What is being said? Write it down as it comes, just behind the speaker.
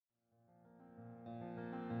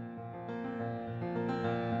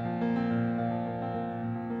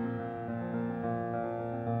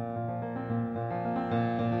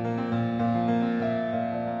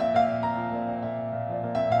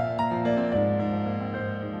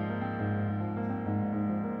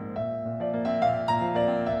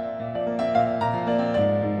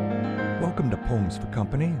Poems for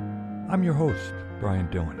Company. I'm your host, Brian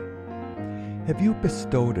Dillon. Have you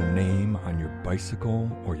bestowed a name on your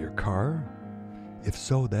bicycle or your car? If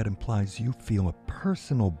so, that implies you feel a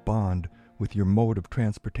personal bond with your mode of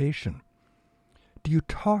transportation. Do you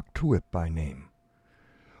talk to it by name?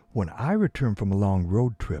 When I return from a long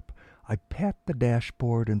road trip, I pat the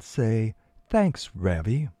dashboard and say, "Thanks,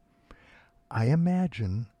 Ravi." I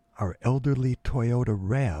imagine our elderly Toyota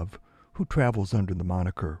Rav, who travels under the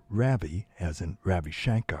moniker Ravi, as in Ravi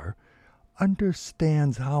Shankar,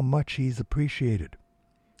 understands how much he's appreciated.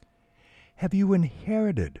 Have you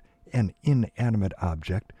inherited an inanimate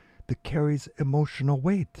object that carries emotional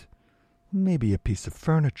weight? Maybe a piece of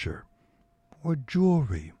furniture, or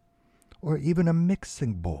jewelry, or even a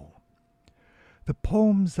mixing bowl. The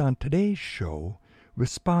poems on today's show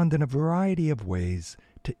respond in a variety of ways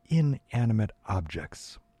to inanimate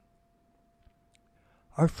objects.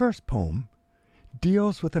 Our first poem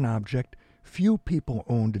deals with an object few people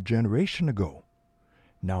owned a generation ago.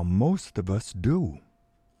 Now most of us do.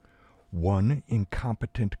 One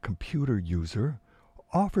incompetent computer user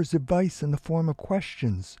offers advice in the form of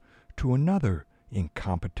questions to another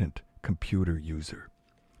incompetent computer user.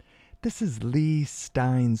 This is Leigh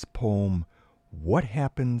Stein's poem, "What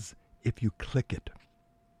Happens If You Click It?"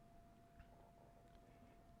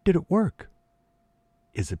 Did it work?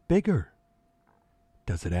 Is it bigger?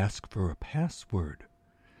 Does it ask for a password?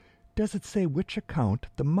 Does it say which account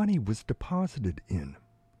the money was deposited in?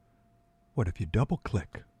 What if you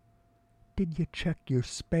double-click? Did you check your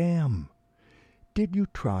spam? Did you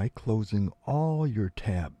try closing all your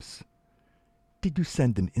tabs? Did you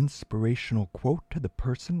send an inspirational quote to the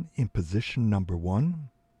person in position number 1?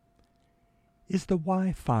 Is the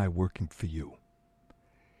Wi-Fi working for you?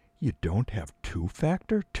 You don't have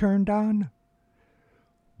two-factor turned on?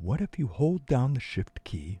 What if you hold down the Shift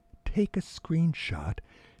key, take a screenshot,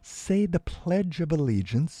 say the Pledge of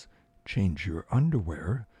Allegiance, change your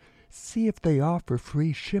underwear, see if they offer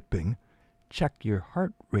free shipping, check your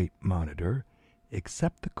heart rate monitor,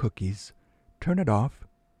 accept the cookies, turn it off,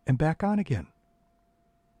 and back on again?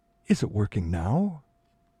 Is it working now?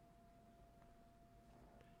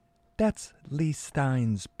 That's Leigh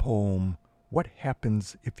Stein's poem, "What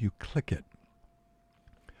Happens If You Click It?"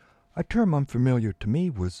 A term unfamiliar to me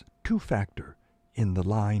was two-factor in the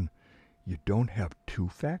line, "You don't have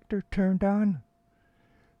two-factor turned on?"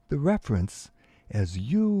 The reference, as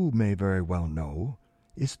you may very well know,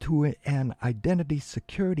 is to an identity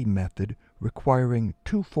security method requiring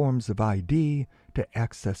two forms of ID to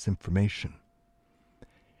access information.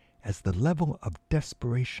 As the level of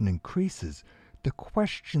desperation increases, the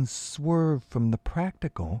questions swerve from the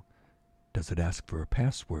practical, "Does it ask for a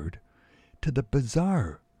password?" to the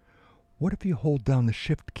bizarre, "What if you hold down the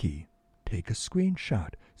Shift key, take a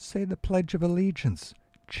screenshot, say the Pledge of Allegiance,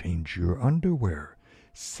 change your underwear,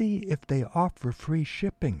 see if they offer free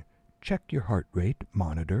shipping, check your heart rate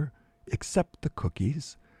monitor, accept the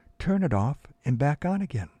cookies, turn it off and back on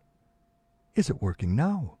again? Is it working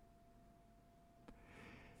now?"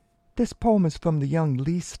 This poem is from the young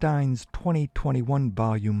Leigh Stein's 2021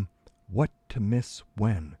 volume, "What to Miss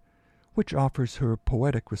When?", which offers her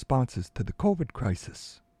poetic responses to the COVID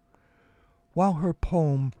crisis. While her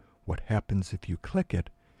poem, "What Happens If You Click It?",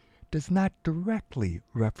 does not directly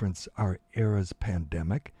reference our era's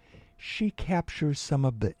pandemic, she captures some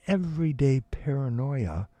of the everyday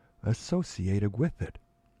paranoia associated with it.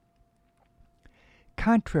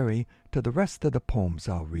 Contrary to the rest of the poems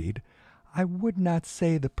I'll read, I would not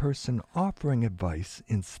say the person offering advice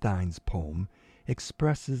in Stein's poem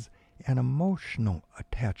expresses an emotional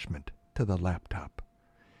attachment to the laptop.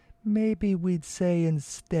 Maybe we'd say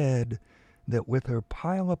instead that with her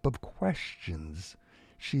pileup of questions,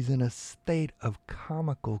 she's in a state of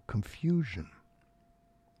comical confusion.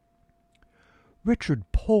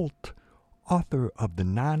 Richard Polt, author of the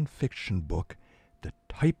nonfiction book The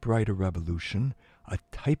Typewriter Revolution, a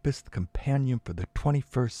typist companion for the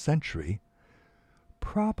 21st century,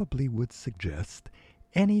 probably would suggest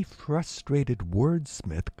any frustrated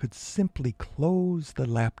wordsmith could simply close the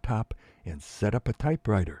laptop and set up a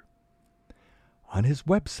typewriter. On his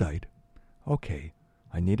website, okay,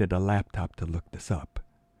 I needed a laptop to look this up,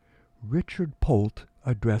 Richard Polt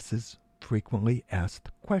addresses frequently asked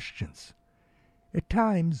questions. At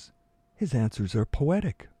times, his answers are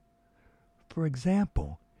poetic. For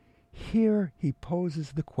example, here he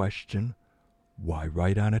poses the question, why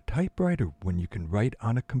write on a typewriter when you can write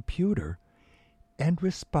on a computer? And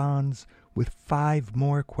responds with 5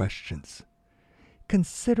 more questions.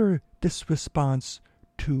 Consider this response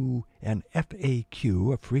to an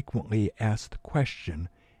FAQ, a frequently asked question,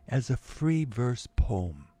 as a free verse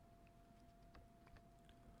poem.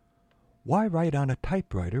 Why write on a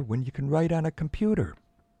typewriter when you can write on a computer?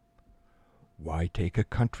 Why take a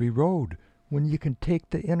country road when you can take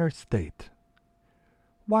the interstate?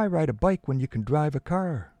 Why ride a bike when you can drive a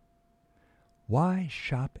car? Why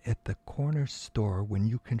shop at the corner store when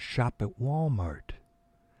you can shop at Walmart?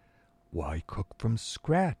 Why cook from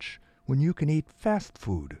scratch when you can eat fast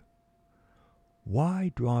food?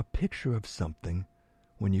 Why draw a picture of something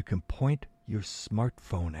when you can point your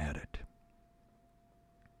smartphone at it?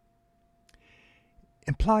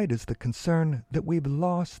 Implied is the concern that we've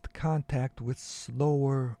lost contact with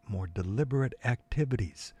slower, more deliberate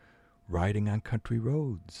activities, riding on country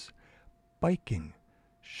roads, biking,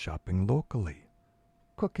 shopping locally,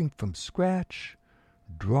 cooking from scratch,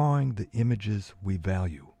 drawing the images we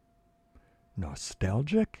value.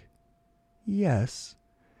 Nostalgic? Yes,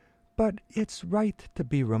 but it's right to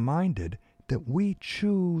be reminded that we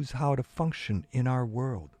choose how to function in our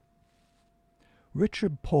world.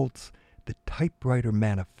 Richard Polt's The Typewriter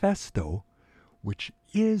Manifesto, which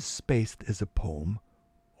is spaced as a poem,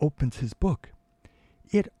 opens his book.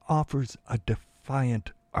 It offers a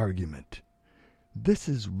defiant argument. This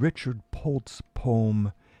is Richard Polt's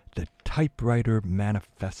poem, The Typewriter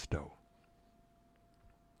Manifesto.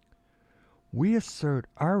 We assert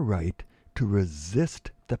our right to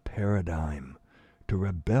resist the paradigm, to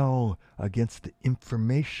rebel against the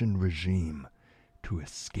information regime, to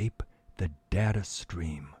escape the data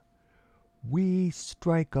stream. We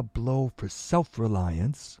strike a blow for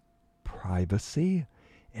self-reliance, privacy,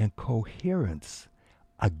 and coherence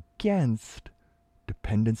against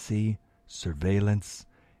dependency, surveillance,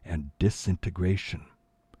 and disintegration.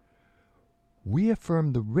 We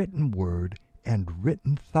affirm the written word and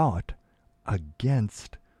written thought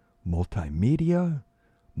against multimedia,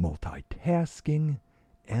 multitasking,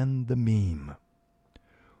 and the meme.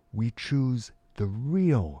 We choose the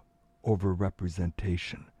real over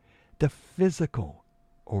representation, the physical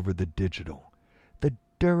over the digital, the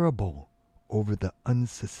durable over the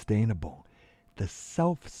unsustainable, the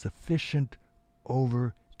self-sufficient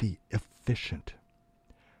over the efficient.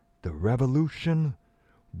 The revolution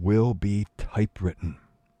will be typewritten.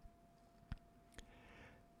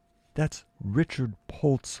 That's Richard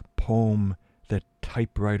Polt's poem, The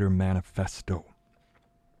Typewriter Manifesto.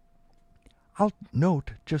 I'll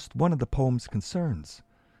note just one of the poem's concerns,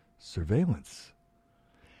 surveillance.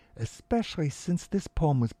 Especially since this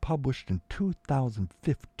poem was published in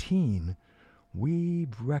 2015,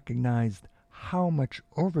 we've recognized how much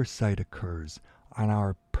oversight occurs on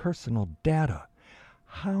our personal data,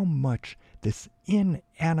 how much this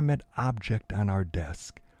inanimate object on our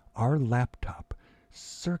desk, our laptop,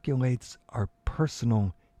 circulates our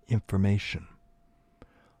personal information.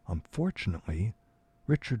 Unfortunately,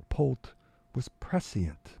 Richard Polt was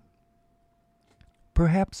prescient.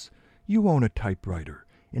 Perhaps you own a typewriter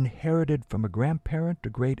inherited from a grandparent or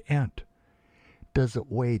great-aunt. Does it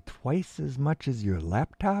weigh twice as much as your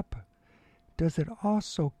laptop? Does it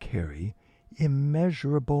also carry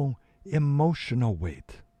immeasurable emotional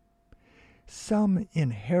weight? Some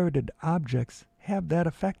inherited objects have that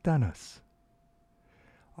effect on us.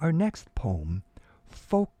 Our next poem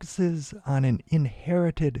focuses on an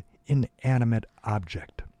inherited inanimate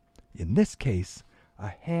object, in this case,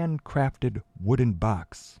 a handcrafted wooden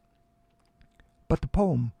box. But the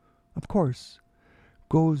poem, of course,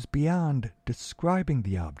 goes beyond describing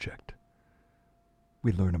the object.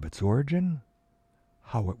 We learn of its origin,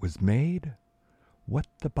 how it was made, what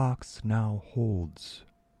the box now holds.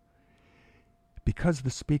 Because the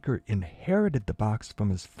speaker inherited the box from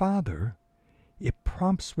his father, it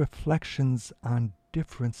prompts reflections on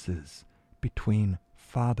differences between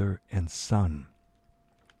father and son.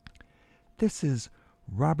 This is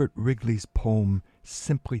Robert Wrigley's poem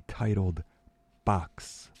simply titled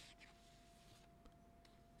Box.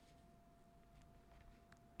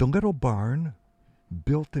 The little barn,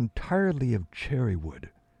 built entirely of cherry wood,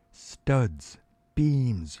 studs,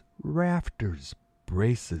 beams, rafters,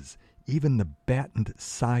 braces, even the battened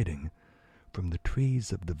siding from the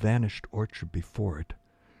trees of the vanished orchard before it,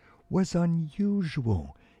 was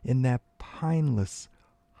unusual in that pineless,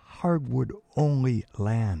 hardwood-only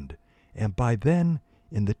land, and by then,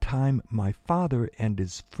 in the time my father and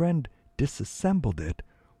his friend disassembled it,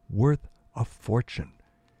 worth a fortune.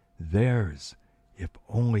 Theirs, if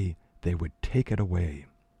only they would take it away.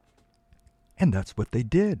 And that's what they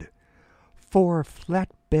did. 4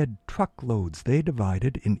 flatbed truckloads they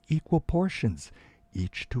divided in equal portions,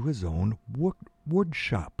 each to his own wood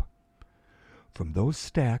shop. From those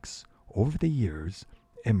stacks, over the years,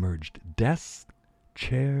 emerged desks,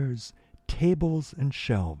 chairs, tables and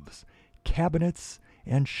shelves, cabinets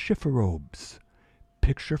and chifferobes,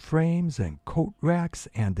 picture frames and coat racks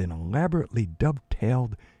and an elaborately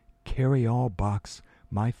dovetailed carry-all box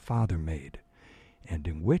my father made, and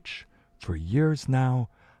in which, for years now,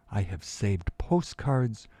 I have saved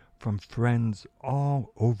postcards from friends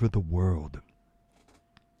all over the world.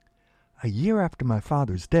 A year after my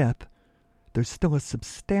father's death, there's still a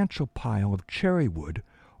substantial pile of cherry wood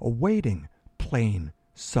awaiting plane,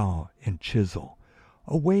 saw, and chisel,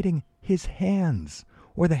 awaiting his hands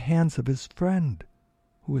or the hands of his friend,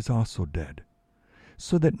 who is also dead,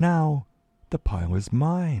 so that now the pile is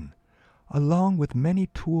mine, along with many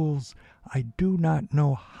tools I do not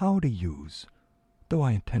know how to use, though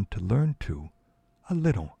I intend to learn to, a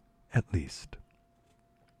little at least.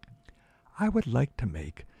 I would like to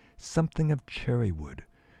make something of cherry wood,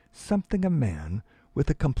 something a man with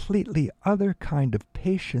a completely other kind of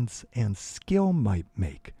patience and skill might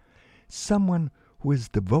make, someone who has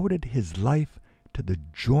devoted his life to the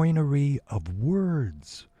joinery of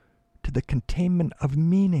words, to the containment of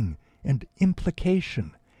meaning and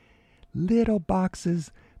implication, little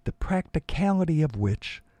boxes the practicality of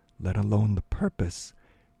which, let alone the purpose,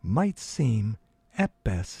 might seem, at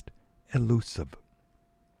best, elusive.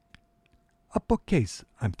 A bookcase,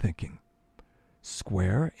 I'm thinking.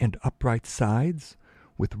 Square and upright sides,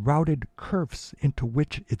 with routed kerfs into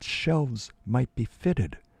which its shelves might be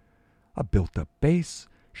fitted. A built-up base,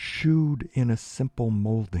 shoed in a simple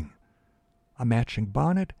molding. A matching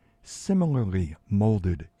bonnet, similarly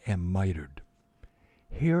molded and mitered.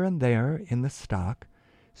 Here and there in the stock,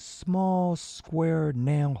 small square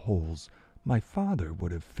nail holes my father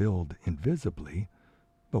would have filled invisibly,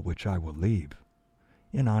 but which I will leave.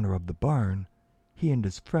 In honor of the barn, he and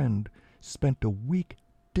his friend spent a week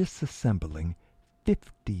disassembling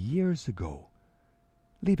 50 years ago,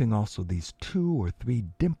 leaving also these 2 or 3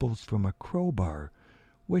 dimples from a crowbar,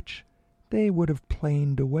 which they would have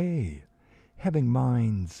planed away, having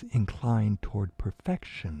minds inclined toward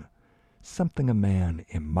perfection, something a man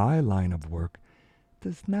in my line of work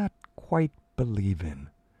does not quite believe in,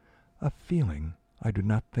 a feeling I do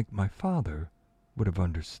not think my father would have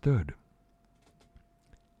understood.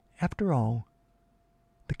 After all,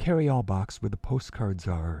 the carry-all box where the postcards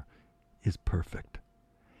are is perfect.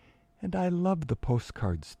 And I love the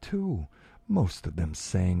postcards too, most of them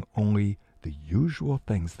saying only the usual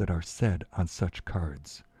things that are said on such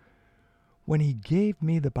cards. When he gave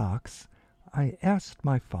me the box, I asked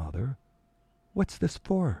my father, "What's this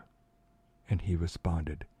for?" And he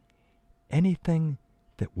responded, "Anything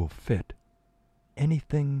that will fit,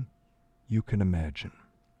 anything you can imagine."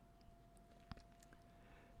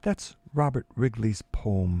 That's Robert Wrigley's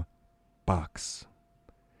poem, Box.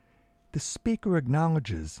 The speaker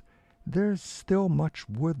acknowledges there's still much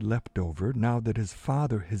wood left over now that his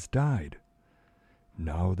father has died.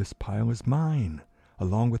 Now this pile is mine,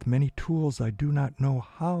 along with many tools I do not know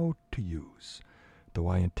how to use, though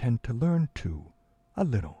I intend to learn to, a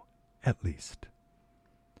little, at least.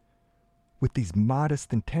 With these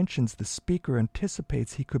modest intentions, the speaker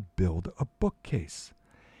anticipates he could build a bookcase,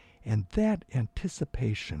 and that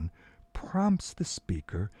anticipation prompts the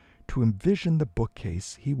speaker to envision the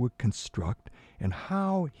bookcase he would construct and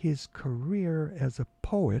how his career as a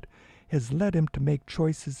poet has led him to make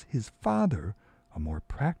choices his father, a more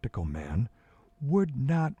practical man, would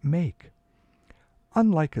not make.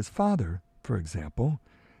 Unlike his father, for example,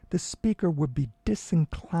 the speaker would be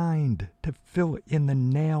disinclined to fill in the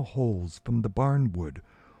nail holes from the barnwood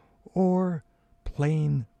or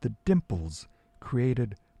plane the dimples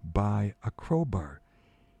created by a crowbar.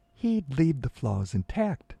 He'd leave the flaws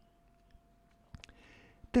intact.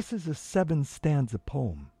 This is a 7-stanza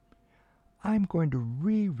poem. I'm going to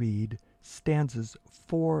reread stanzas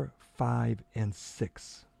 4, 5, and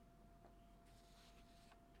 6.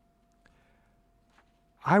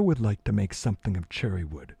 I would like to make something of cherry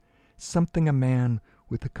wood, something a man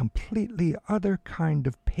with a completely other kind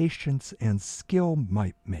of patience and skill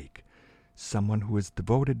might make, someone who has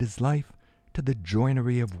devoted his life to the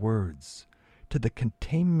joinery of words, to the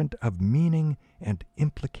containment of meaning and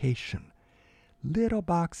implication, little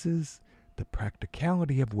boxes, the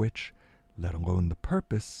practicality of which, let alone the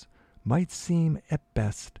purpose, might seem at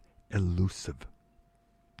best elusive.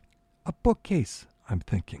 A bookcase, I'm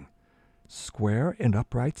thinking, square and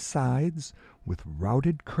upright sides with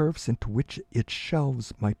routed curves into which its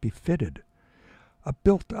shelves might be fitted, a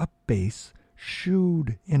built-up base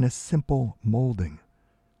shoed in a simple molding,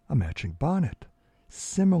 a matching bonnet,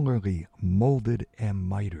 similarly molded and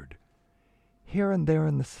mitered. Here and there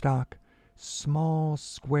in the stock, small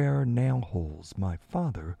square nail holes my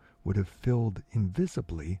father would have filled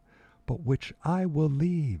invisibly, but which I will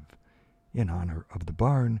leave. In honor of the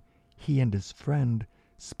barn, he and his friend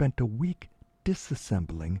spent a week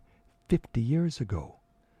disassembling 50 years ago,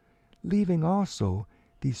 leaving also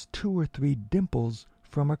these 2 or 3 dimples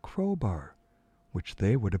from a crowbar, which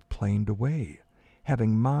they would have planed away,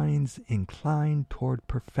 having minds inclined toward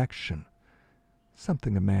perfection,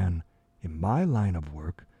 something a man in my line of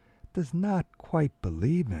work does not quite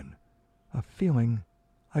believe in, a feeling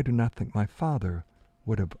I do not think my father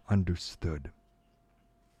would have understood.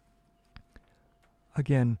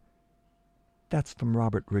 Again, that's from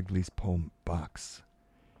Robert Wrigley's poem Box.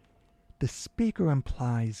 The speaker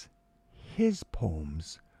implies his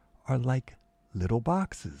poems are like little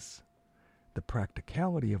boxes, the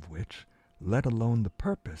practicality of which, let alone the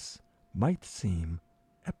purpose, might seem,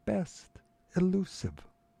 at best, elusive.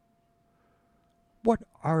 What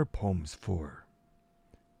are poems for?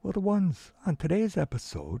 Well, the ones on today's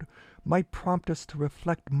episode might prompt us to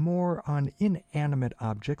reflect more on inanimate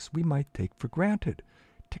objects we might take for granted,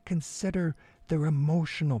 to consider their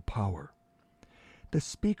emotional power. The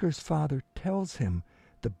speaker's father tells him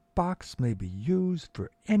the box may be used for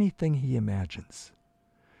anything he imagines.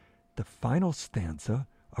 The final stanza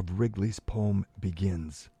of Wrigley's poem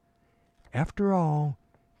begins, "After all,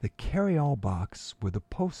 the carry-all box where the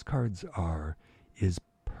postcards are is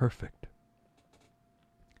perfect."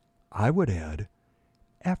 I would add,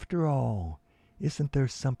 after all, isn't there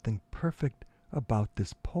something perfect about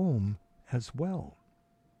this poem as well?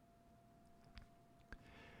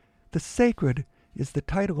 The Sacred is the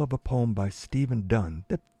title of a poem by Stephen Dunn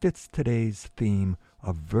that fits today's theme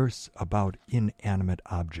of verse about inanimate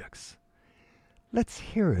objects. Let's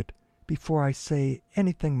hear it before I say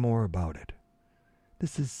anything more about it.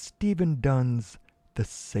 This is Stephen Dunn's The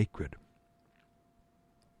Sacred.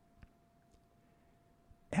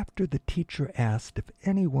 After the teacher asked if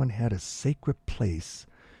anyone had a sacred place,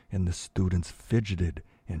 and the students fidgeted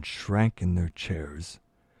and shrank in their chairs,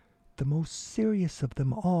 the most serious of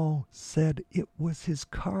them all said it was his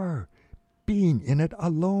car, being in it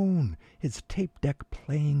alone, his tape deck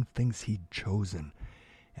playing things he'd chosen,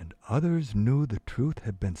 and others knew the truth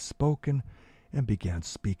had been spoken and began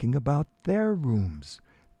speaking about their rooms,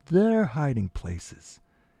 their hiding places.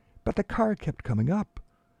 But the car kept coming up,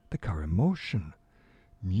 the car in motion,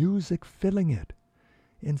 music filling it,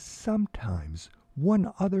 and sometimes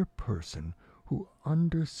one other person who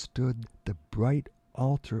understood the bright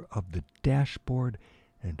altar of the dashboard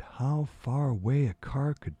and how far away a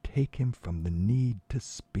car could take him from the need to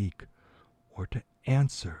speak or to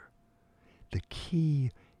answer, the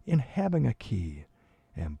key in having a key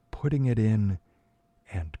and putting it in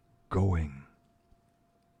and going.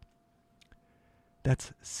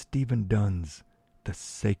 That's Stephen Dunn's The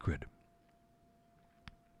Sacred.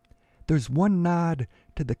 There's one nod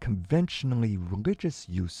to the conventionally religious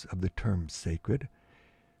use of the term sacred,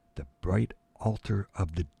 the bright altar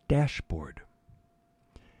of the dashboard.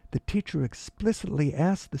 The teacher explicitly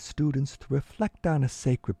asked the students to reflect on a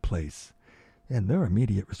sacred place, and their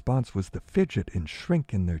immediate response was to fidget and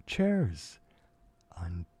shrink in their chairs,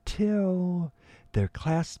 until their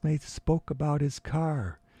classmates spoke about his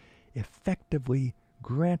car, effectively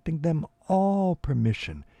granting them all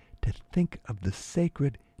permission to think of the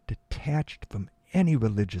sacred detached from any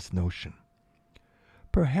religious notion.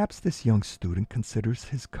 Perhaps this young student considers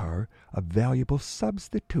his car a valuable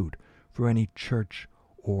substitute for any church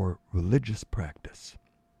or religious practice.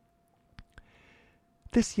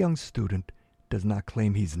 This young student does not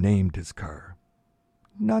claim he's named his car.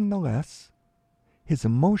 Nonetheless, his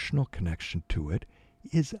emotional connection to it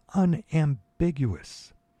is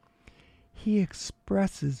unambiguous. He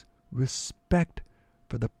expresses respect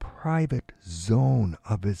for the private zone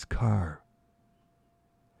of his car.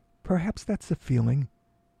 Perhaps that's a feeling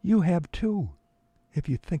you have too, if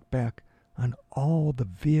you think back on all the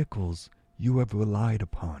vehicles you have relied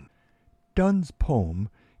upon. Dunn's poem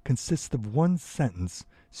consists of one sentence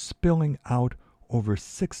spilling out over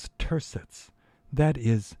 6 tercets, that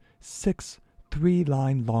is, 6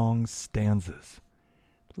 3-line long stanzas.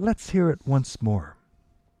 Let's hear it once more.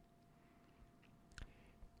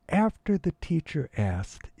 After the teacher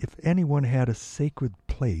asked if anyone had a sacred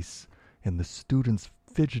place, and the students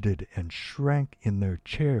fidgeted and shrank in their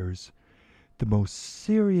chairs, the most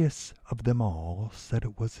serious of them all said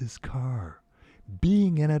it was his car,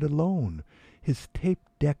 being in it alone, his tape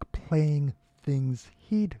deck playing things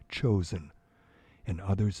he'd chosen, and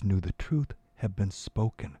others knew the truth had been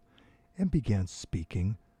spoken, and began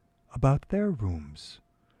speaking about their rooms,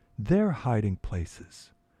 their hiding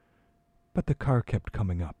places. But the car kept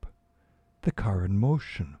coming up, the car in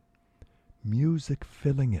motion, music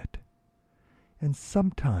filling it, and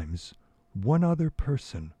sometimes one other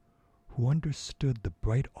person who understood the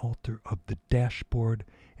bright altar of the dashboard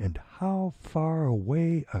and how far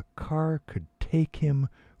away a car could take him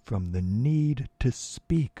from the need to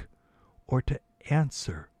speak or to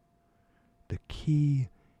answer. The key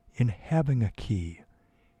in having a key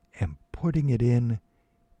and putting it in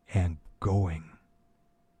and going.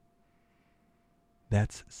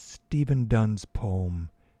 That's Stephen Dunn's poem,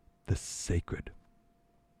 The Sacred.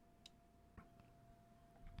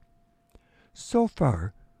 So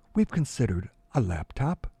far, we've considered a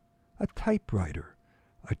laptop, a typewriter,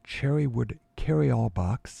 a cherrywood carry-all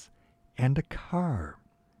box, and a car.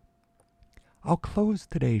 I'll close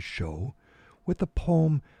today's show with a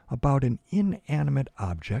poem about an inanimate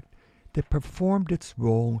object that performed its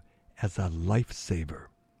role as a lifesaver.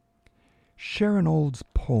 Sharon Olds'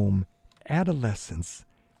 poem, Adolescence,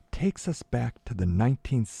 takes us back to the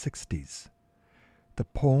 1960s. The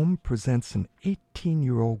poem presents an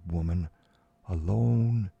 18-year-old woman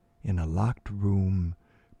alone in a locked room,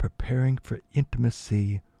 preparing for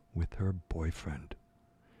intimacy with her boyfriend.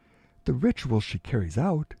 The ritual she carries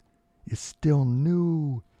out is still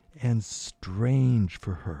new and strange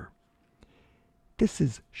for her. This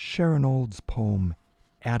is Sharon Olds' poem,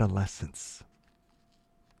 Adolescence.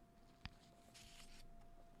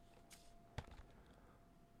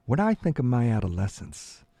 When I think of my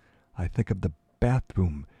adolescence, I think of the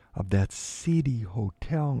bathroom of that seedy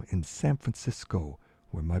hotel in San Francisco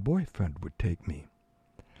where my boyfriend would take me.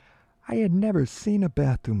 I had never seen a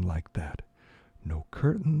bathroom like that. No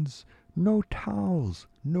curtains, no towels,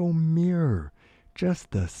 no mirror,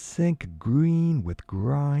 just the sink green with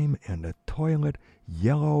grime and a toilet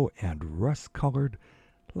yellow and rust-colored,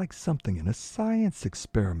 like something in a science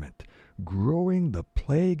experiment, growing the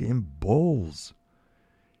plague in bowls.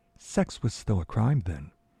 Sex was still a crime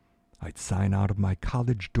then. I'd sign out of my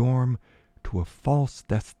college dorm to a false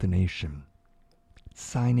destination,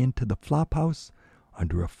 sign into the flophouse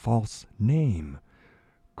under a false name,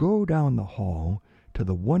 go down the hall to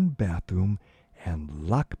the one bathroom and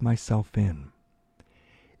lock myself in.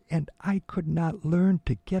 And I could not learn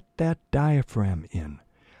to get that diaphragm in.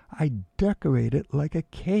 I'd decorate it like a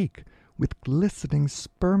cake with glistening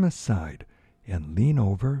spermicide and lean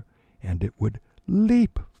over, and it would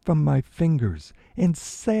leap from my fingers and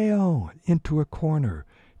sail into a corner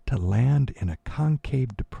to land in a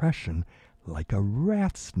concave depression like a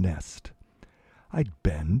rat's nest. I'd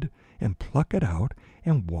bend and pluck it out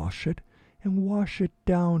and wash it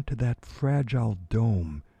down to that fragile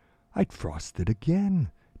dome. I'd frost it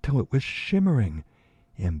again till it was shimmering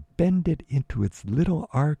and bend it into its little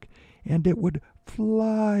arc, and it would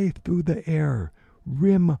fly through the air,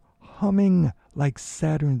 rim humming like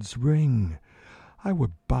Saturn's ring. I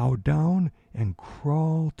would bow down and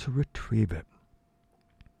crawl to retrieve it.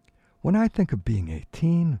 When I think of being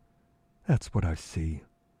 18, that's what I see.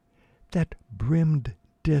 That brimmed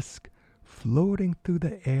disk floating through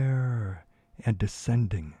the air and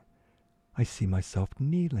descending. I see myself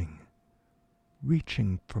kneeling,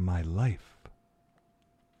 reaching for my life.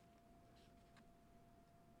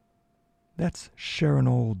 That's Sharon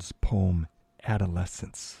Olds' poem,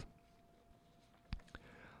 Adolescence.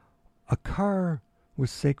 A car was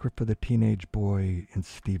sacred for the teenage boy in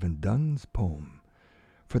Stephen Dunn's poem.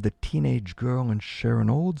 For the teenage girl in Sharon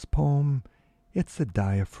Olds' poem, it's a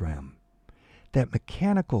diaphragm, that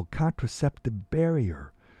mechanical contraceptive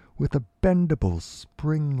barrier with a bendable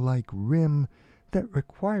spring-like rim that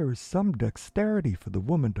requires some dexterity for the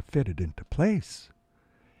woman to fit it into place.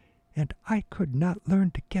 And I could not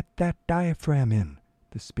learn to get that diaphragm in,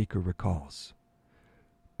 the speaker recalls.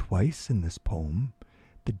 Twice in this poem,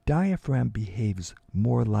 the diaphragm behaves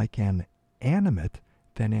more like an animate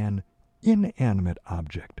than an inanimate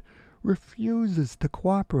object, refuses to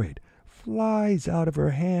cooperate, flies out of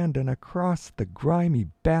her hand and across the grimy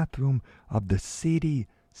bathroom of the seedy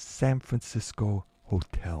San Francisco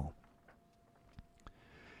hotel.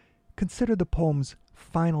 Consider the poem's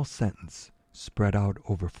final sentence, spread out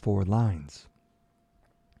over 4 lines.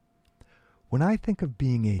 When I think of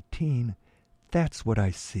being 18, that's what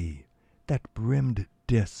I see, that brimmed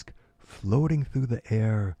disk floating through the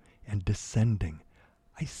air and descending.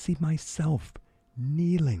 I see myself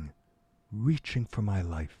kneeling, reaching for my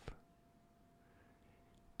life.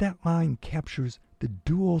 That line captures the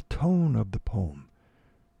dual tone of the poem.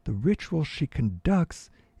 The ritual she conducts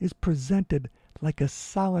is presented like a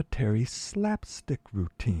solitary slapstick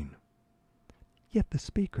routine. Yet the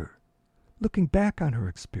speaker, looking back on her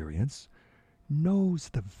experience, knows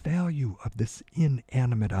the value of this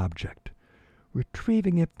inanimate object.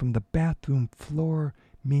 Retrieving it from the bathroom floor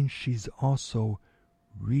means she's also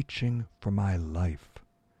reaching for my life.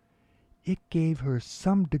 It gave her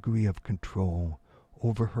some degree of control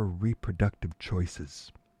over her reproductive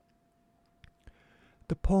choices.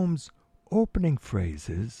 The poem's opening phrase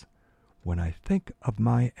is, when I think of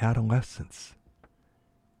my adolescence.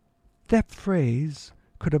 That phrase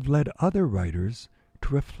could have led other writers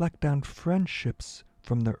to reflect on friendships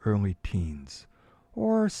from their early teens,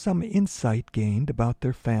 or some insight gained about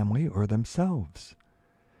their family or themselves.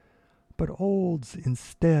 But Olds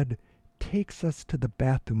instead takes us to the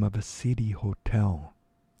bathroom of a seedy hotel.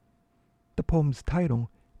 The poem's title,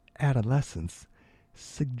 Adolescence,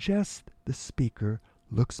 suggests the speaker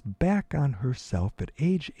looks back on herself at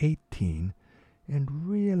age 18 and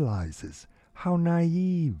realizes how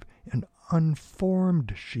naive and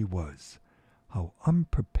unformed she was, how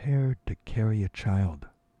unprepared to carry a child.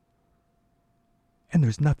 And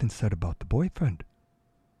there's nothing said about the boyfriend.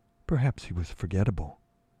 Perhaps he was forgettable.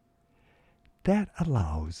 That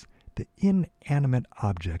allows the inanimate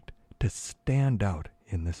object to stand out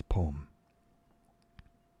in this poem.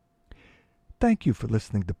 Thank you for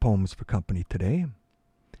listening to Poems for Company today.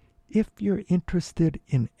 If you're interested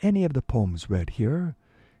in any of the poems read here,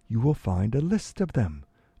 you will find a list of them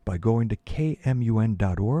by going to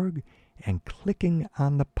kmun.org and clicking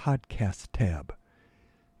on the podcast tab.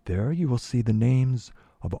 There you will see the names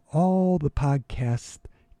of all the podcasts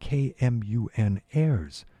KMUN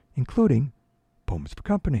airs, including Poems for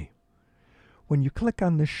Company. When you click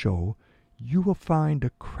on this show, you will find a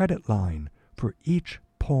credit line for each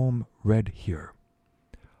poem read here.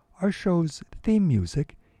 Our show's theme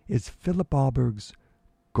music is Philip Aaberg's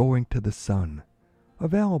Going to the Sun,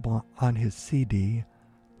 available on his CD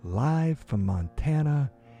Live from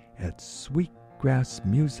Montana at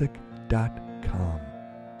sweetgrassmusic.com.